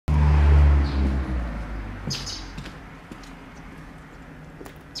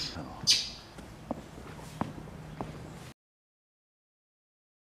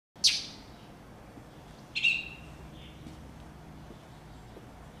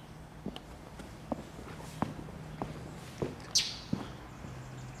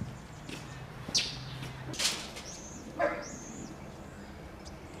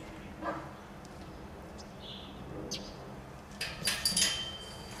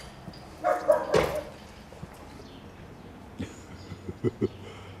Why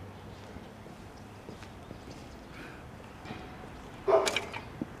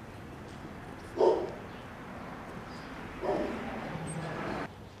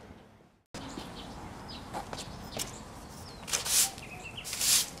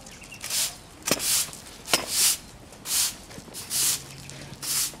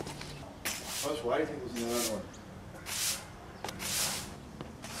do you think was in the other one?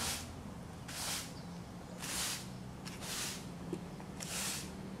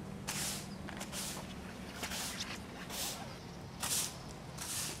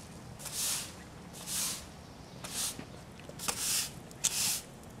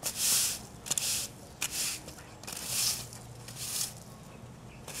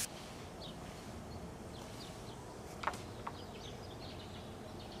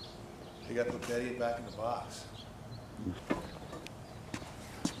 You got to put Betty back in the box.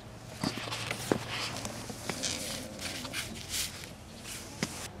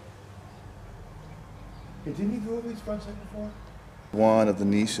 Hey, didn't you go over these front sight before? One of the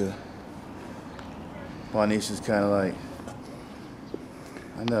Nisha. Nisha's kind of like,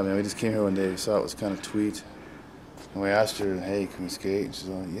 I know, man, we just came here one day, we saw it was kind of tweet. And we asked her, hey, can we skate? And she's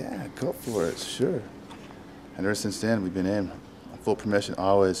like, yeah, go for it, sure. And ever since then, we've been in full permission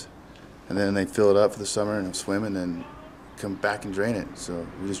always. And then they fill it up for the summer and swim and then come back and drain it. So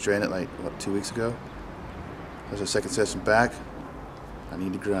we just drained it like, what, 2 weeks ago? There's our second session back. I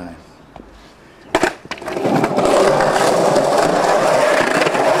need to grind.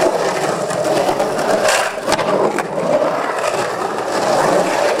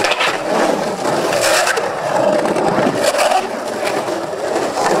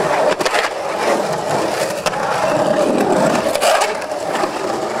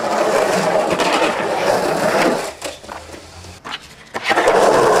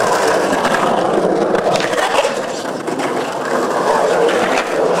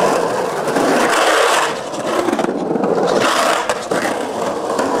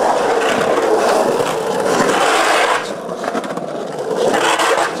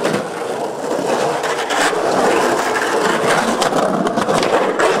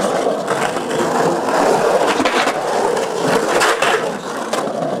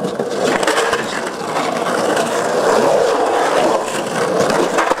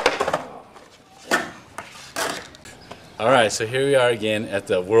 Alright, so here we are again at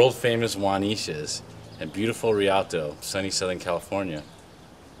the world famous Juanishas in beautiful Rialto, sunny Southern California.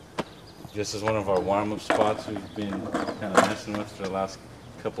 This is one of our warm-up spots we've been kind of messing with for the last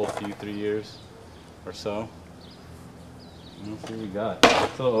couple, 3 years or so. Let's see what we got.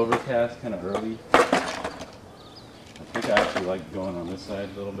 It's a little overcast, kind of early. I think I actually like going on this side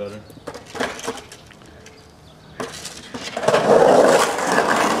a little better.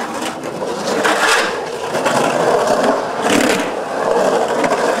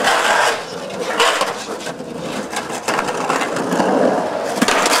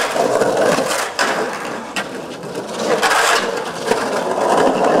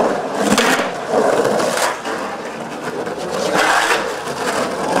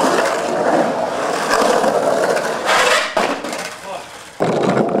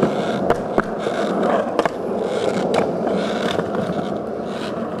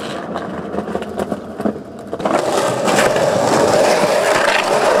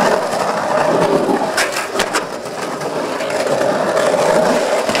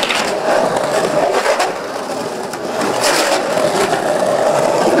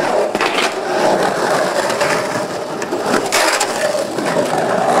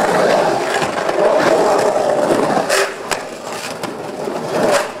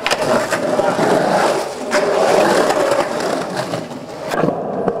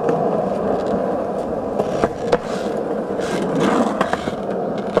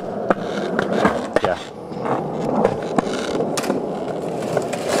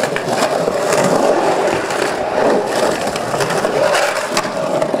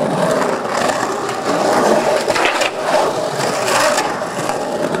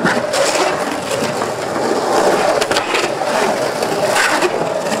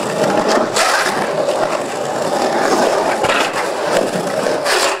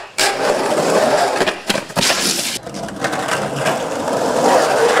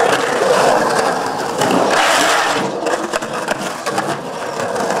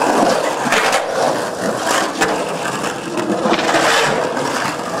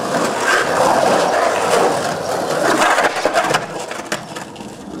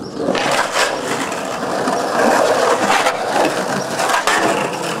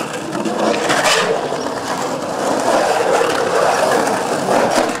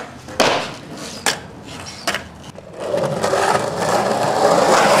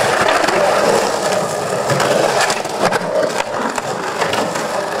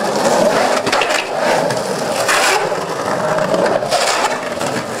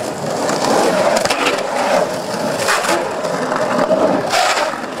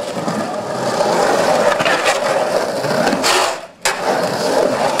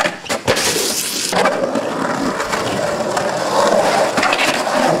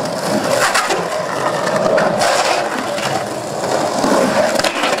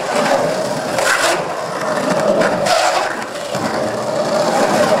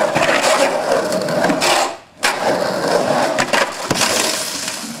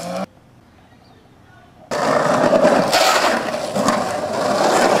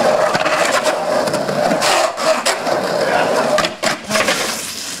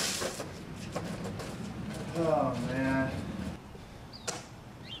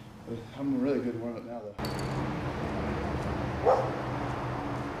 I'm a really good warm up now, though.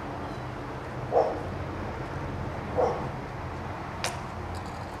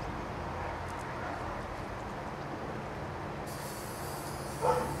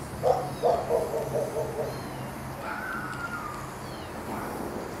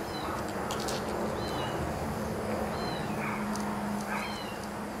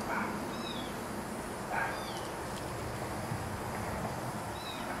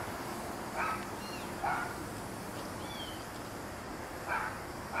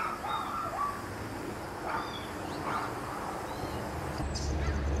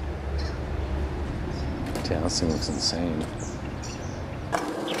 Damn, this thing looks insane.